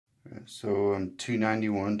So I'm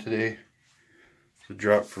 291 today. So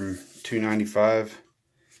dropped from 295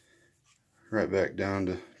 right back down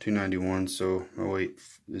to 291. So my weight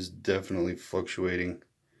is definitely fluctuating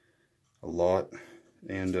a lot,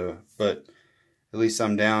 and but at least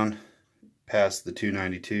I'm down past the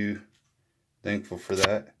 292. Thankful for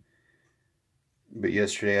that. But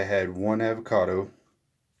yesterday I had one avocado,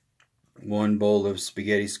 one bowl of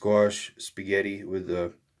spaghetti squash spaghetti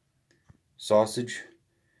with sausage,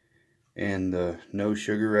 and the no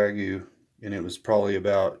sugar ragu, and it was probably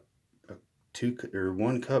about a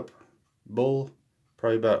 1 cup bowl,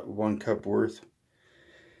 probably about 1 cup worth,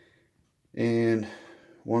 and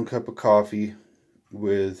 1 cup of coffee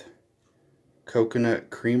with coconut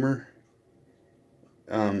creamer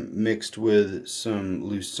mixed with some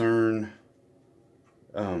Lucerne,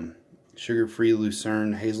 sugar-free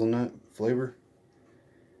Lucerne hazelnut flavor.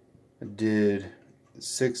 I did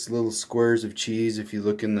 6 little squares of cheese. If you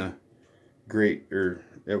look in the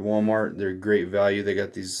at Walmart, they're great value. They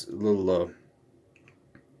got these little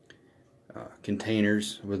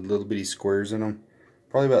containers with little bitty squares in them.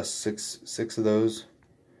 Probably about six of those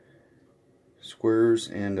squares,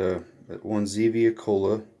 and 1 Zevia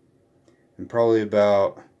cola, and probably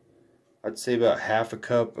about, I'd say about half a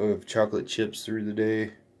cup of chocolate chips through the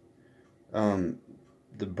day.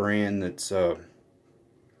 The brand that's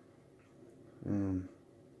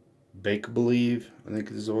Bake Believe, I think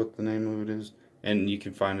is what the name of it is, and you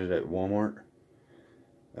can find it at Walmart.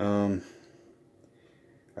 I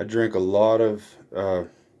drink a lot of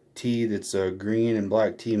tea that's a green and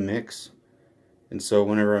black tea mix, and so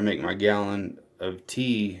whenever I make my gallon of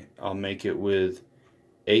tea, I'll make it with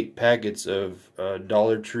 8 packets of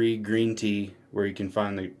Dollar Tree green tea, where you can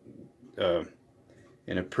find the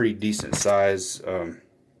in a pretty decent size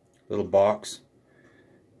little box,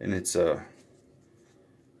 and it's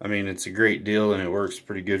I mean, it's a great deal, and it works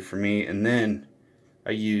pretty good for me. And then I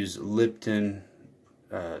use Lipton,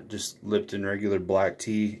 just Lipton regular black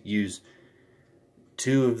tea. Use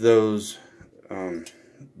 2 of those,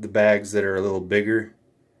 the bags that are a little bigger.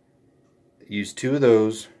 Use 2 of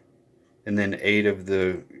those, and then 8 of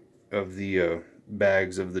the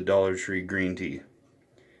bags of the Dollar Tree green tea.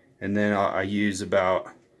 And then I use about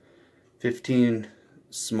 15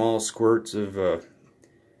 small squirts of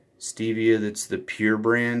stevia that's the Pure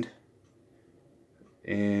brand,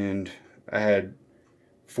 and I had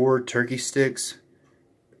 4 turkey sticks.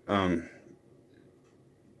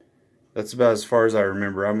 That's about as far as I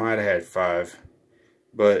remember. I might have had 5,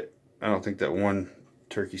 but I don't think that 1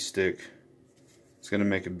 turkey stick is going to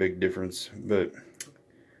make a big difference, but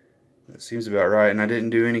that seems about right. And I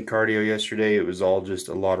didn't do any cardio yesterday. It was all just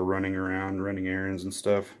a lot of running around, running errands and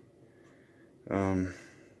stuff.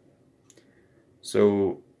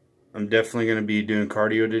 So I'm definitely going to be doing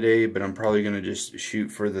cardio today, but I'm probably going to just shoot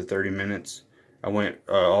for the 30 minutes. I went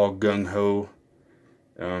all gung-ho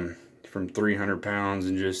from 300 pounds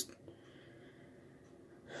and just,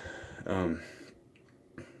 I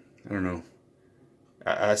don't know.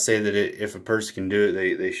 I say that if a person can do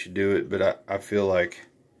it, they should do it, but I feel like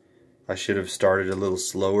I should have started a little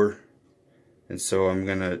slower, and so I'm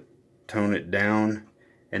going to tone it down,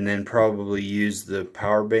 and then probably use the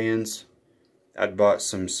power bands. I'd bought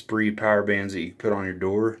some Spree power bands that you can put on your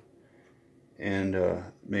door, and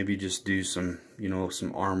maybe just do some, you know,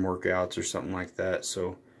 some arm workouts or something like that.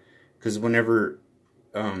 So, because whenever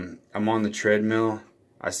I'm on the treadmill,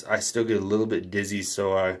 I still get a little bit dizzy,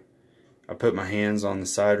 so I put my hands on the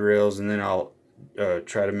side rails, and then I'll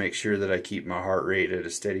try to make sure that I keep my heart rate at a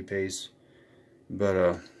steady pace.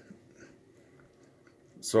 But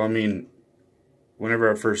so I mean, whenever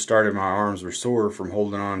I first started, my arms were sore from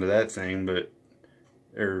holding on to that thing,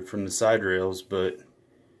 or from the side rails. But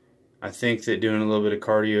I think that doing a little bit of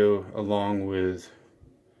cardio along with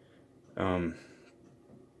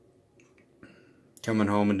coming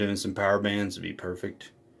home and doing some power bands would be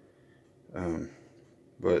perfect.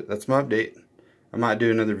 But that's my update. I might do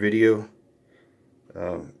another video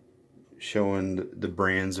showing the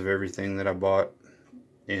brands of everything that I bought,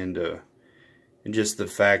 and just the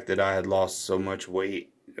fact that I had lost so much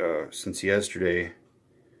weight since yesterday.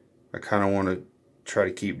 I kind of want to try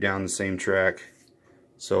to keep down the same track,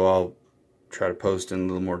 so I'll try to post in a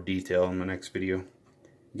little more detail in my next video.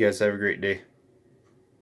 You guys have a great day.